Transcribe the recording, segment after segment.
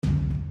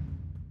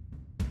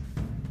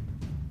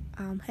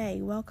Hey,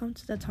 welcome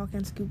to the Talk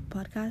and Scoop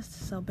podcast.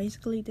 So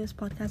basically, this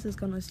podcast is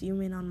gonna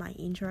zoom in on my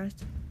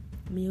interests: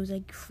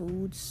 music,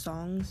 food,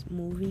 songs,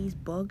 movies,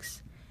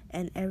 books,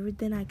 and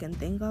everything I can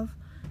think of.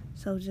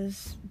 So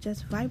just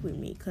vibe with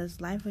me,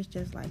 cause life is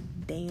just like,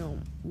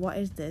 damn, what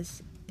is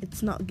this?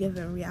 It's not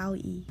giving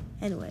reality.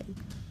 Anyway,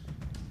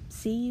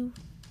 see you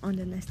on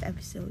the next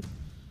episode.